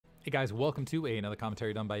Hey guys, welcome to another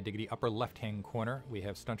commentary done by Diggity. Upper left-hand corner, we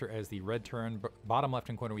have Stunter as the red Terran. Bottom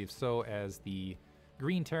left-hand corner, we have So as the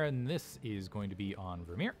green Terran. This is going to be on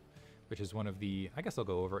Vermeer, which is one of the... I guess I'll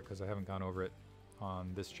go over it because I haven't gone over it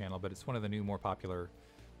on this channel, but it's one of the new, more popular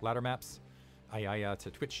ladder maps.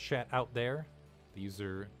 To Twitch chat out there. The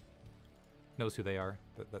user knows who they are.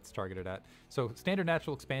 That's targeted at. So, standard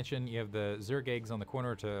natural expansion. You have the Zerg eggs on the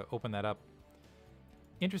corner to open that up.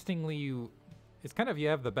 Interestingly, it's kind of, you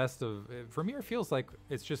have the best of... Vermeer feels like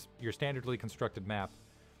it's just your standardly constructed map.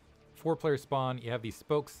 4-player spawn, you have these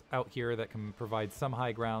spokes out here that can provide some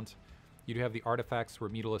high ground. You do have the artifacts where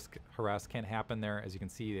Mutalisk harass can happen there. As you can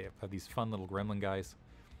see, they have these fun little gremlin guys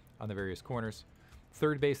on the various corners.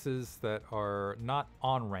 Third bases that are not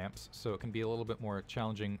on ramps, so it can be a little bit more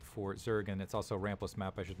challenging for Zerg, and it's also a rampless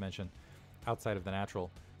map, I should mention, outside of the natural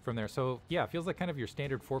from there. So yeah, it feels like kind of your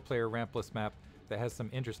standard 4-player rampless map that has some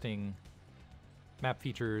interesting map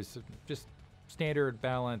features, just standard,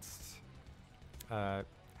 balanced, has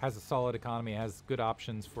a solid economy, has good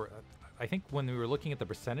options for... I think when we were looking at the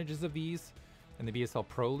percentages of these in the BSL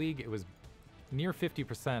Pro League, it was near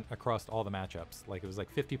 50% across all the matchups. Like, it was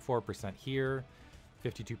like 54% here,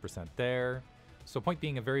 52% there. So point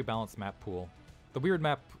being, a very balanced map pool. The weird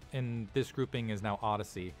map in this grouping is now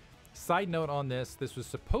Odyssey. Side note on this was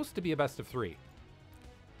supposed to be a best of 3.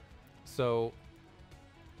 So...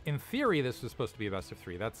 in theory, this was supposed to be a best of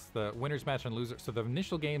 3. That's the winner's match and loser. So the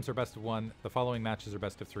initial games are best of 1. The following matches are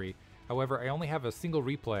best of 3. However, I only have a single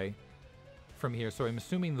replay from here, so I'm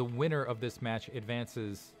assuming the winner of this match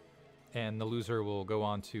advances, and the loser will go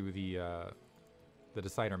on to the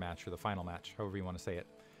decider match, or the final match, however you want to say it.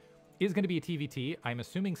 Is going to be a TVT. I'm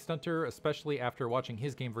assuming Stunter, especially after watching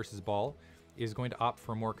his game versus Ball, is going to opt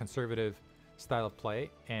for a more conservative style of play.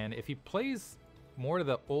 And if he plays more to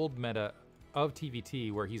the old meta of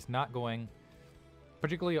TVT, where he's not going,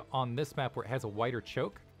 particularly on this map where it has a wider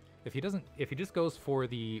choke, if he just goes for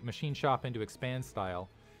the machine shop into expand style,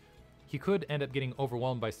 he could end up getting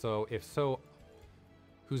overwhelmed by So. If So,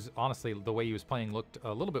 who's honestly, the way he was playing looked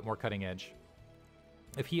a little bit more cutting edge,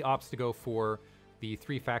 if he opts to go for the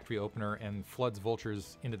 3 factory opener and floods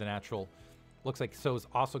vultures into the natural, looks like So's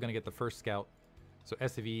also going to get the first scout. So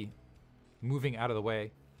SCV moving out of the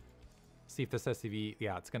way. See if this SCV,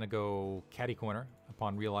 yeah, it's going to go catty corner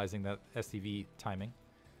upon realizing that SCV timing.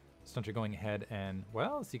 Stunter going ahead and,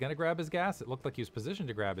 well, is he going to grab his gas? It looked like he was positioned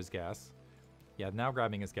to grab his gas. Yeah, now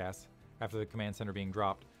grabbing his gas after the command center being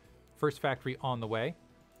dropped. First factory on the way.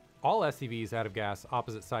 All SCVs out of gas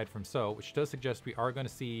opposite side from So, which does suggest we are going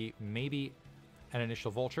to see maybe an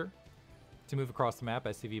initial vulture to move across the map.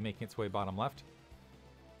 SCV making its way bottom left.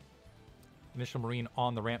 Initial Marine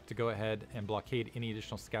on the ramp to go ahead and blockade any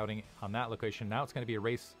additional scouting on that location. Now it's going to be a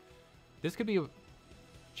race. This could be a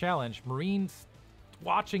challenge. Marines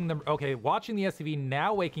watching the SCV,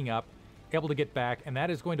 now waking up, able to get back, and that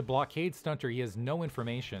is going to blockade Stunter. He has no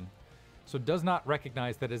information, so does not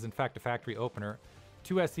recognize that is in fact a factory opener.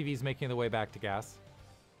 2 SCVs making their way back to gas.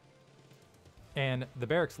 And the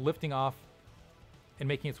barracks lifting off and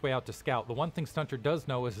making its way out to scout. The one thing Stunter does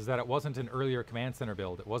know is that it wasn't an earlier command center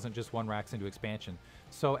build. It wasn't just 1 racks into expansion.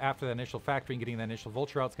 So after that initial factory and getting that initial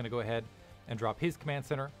vulture out, it's going to go ahead and drop his command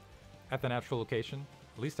center at the natural location.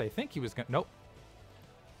 At least I think he was going to... Nope.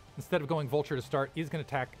 Instead of going vulture to start, he's going to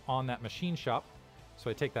attack on that machine shop. So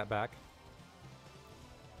I take that back.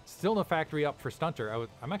 Still no factory up for Stunter.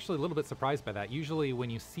 I'm actually a little bit surprised by that. Usually when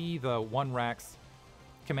you see the 1 racks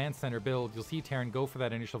command center build, you'll see Terran go for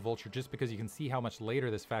that initial vulture just because you can see how much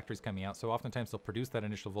later this factory is coming out. So oftentimes they'll produce that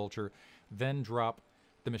initial vulture, then drop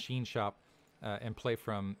the machine shop and play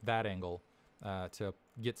from that angle to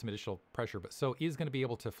get some additional pressure. But So is going to be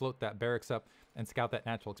able to float that barracks up and scout that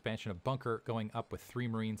natural expansion of bunker, going up with 3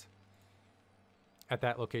 Marines. At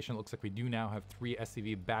that location, it looks like we do now have 3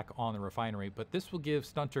 SCV back on the refinery, but this will give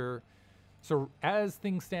Stunter... So as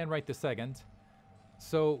things stand right this second,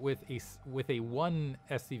 So with a 1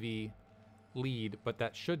 SCV lead, but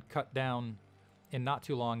that should cut down in not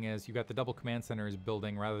too long, as you got the double command centers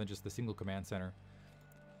building rather than just the single command center.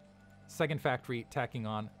 Second factory tacking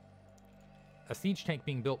on. A siege tank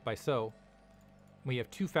being built by So. We have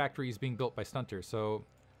 2 factories being built by Stunter. So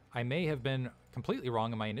I may have been completely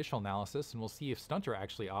wrong in my initial analysis, and we'll see if Stunter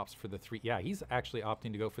actually opts for the 3. Yeah, he's actually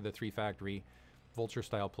opting to go for the 3 factory vulture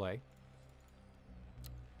style play.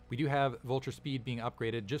 We do have vulture speed being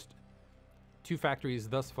upgraded, just 2 factories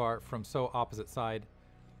thus far from So opposite side.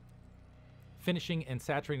 Finishing and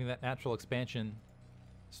saturating that natural expansion,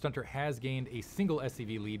 Stunter has gained a single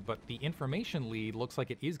SCV lead, but the information lead looks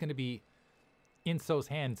like it is going to be in So's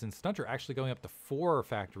hands, and Stunter actually going up to 4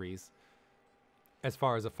 factories as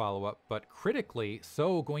far as a follow-up, but critically,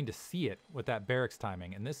 So going to see it with that barracks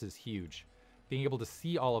timing, and this is huge. Being able to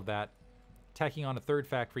see all of that, tacking on a third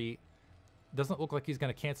factory, doesn't look like he's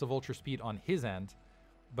going to cancel Vulture speed on his end,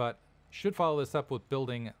 but should follow this up with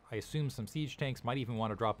building, I assume, some siege tanks, might even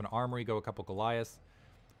want to drop an armory, go a couple Goliaths,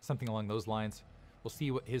 something along those lines. We'll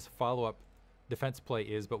see what his follow-up defense play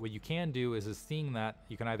is, but what you can do is seeing that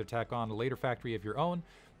you can either tack on a later factory of your own,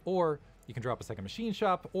 or you can drop a second machine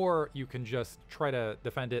shop, or you can just try to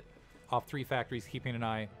defend it off 3 factories, keeping an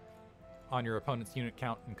eye on your opponent's unit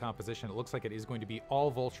count and composition. It looks like it is going to be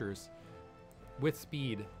all Vultures with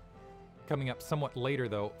speed coming up somewhat later,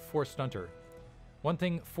 though, for Stunter. One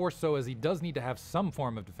thing for So is he does need to have some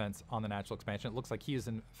form of defense on the natural expansion. It looks like he is,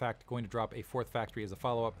 in fact, going to drop a 4th factory as a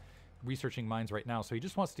follow-up, researching mines right now. So he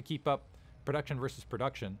just wants to keep up production versus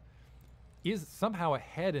production. Is somehow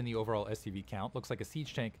ahead in the overall SCV count. Looks like a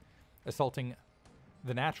siege tank assaulting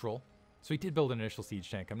the natural. So he did build an initial siege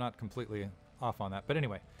tank. I'm not completely off on that. But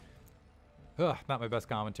anyway, not my best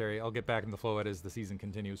commentary. I'll get back in the flow as the season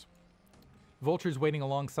continues. Vultures waiting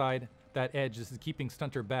alongside that edge. This is keeping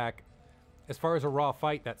Stunter back. As far as a raw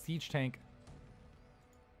fight, that siege tank,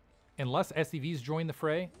 unless SCVs join the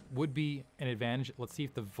fray, would be an advantage. Let's see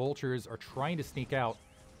if the Vultures are trying to sneak out,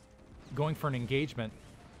 going for an engagement.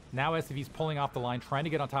 Now SCV's pulling off the line, trying to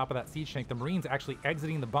get on top of that siege tank. The Marines actually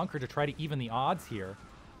exiting the bunker to try to even the odds here.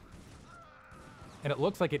 And it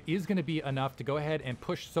looks like it is going to be enough to go ahead and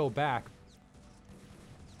push So back.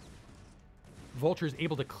 Vulture's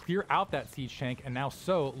able to clear out that siege tank, and now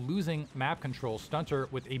So losing map control. Stunter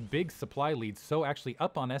with a big supply lead. So actually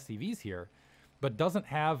up on SCVs here, but doesn't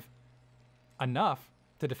have enough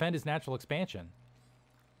to defend his natural expansion.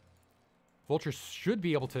 Vulture should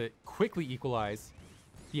be able to quickly equalize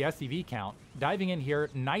the SCV count. Diving in here,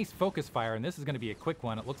 nice focus fire, and this is going to be a quick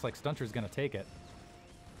one. It looks like Stunter's going to take it.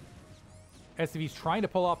 SCV's trying to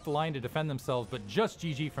pull off the line to defend themselves, but just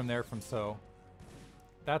GG from there from So.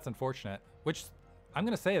 That's unfortunate, which I'm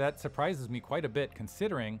going to say that surprises me quite a bit,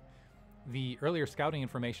 considering the earlier scouting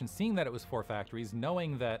information, seeing that it was 4 factories,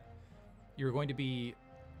 knowing that you're going to be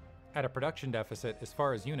at a production deficit as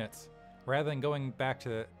far as units, rather than going back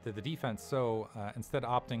to the defense. So instead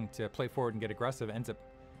opting to play forward and get aggressive, ends up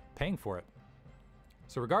paying for it.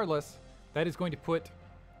 So regardless, that is going to put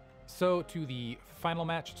So to the final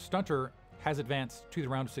match. Stunter has advanced to the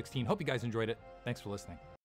round of 16. Hope you guys enjoyed it. Thanks for listening.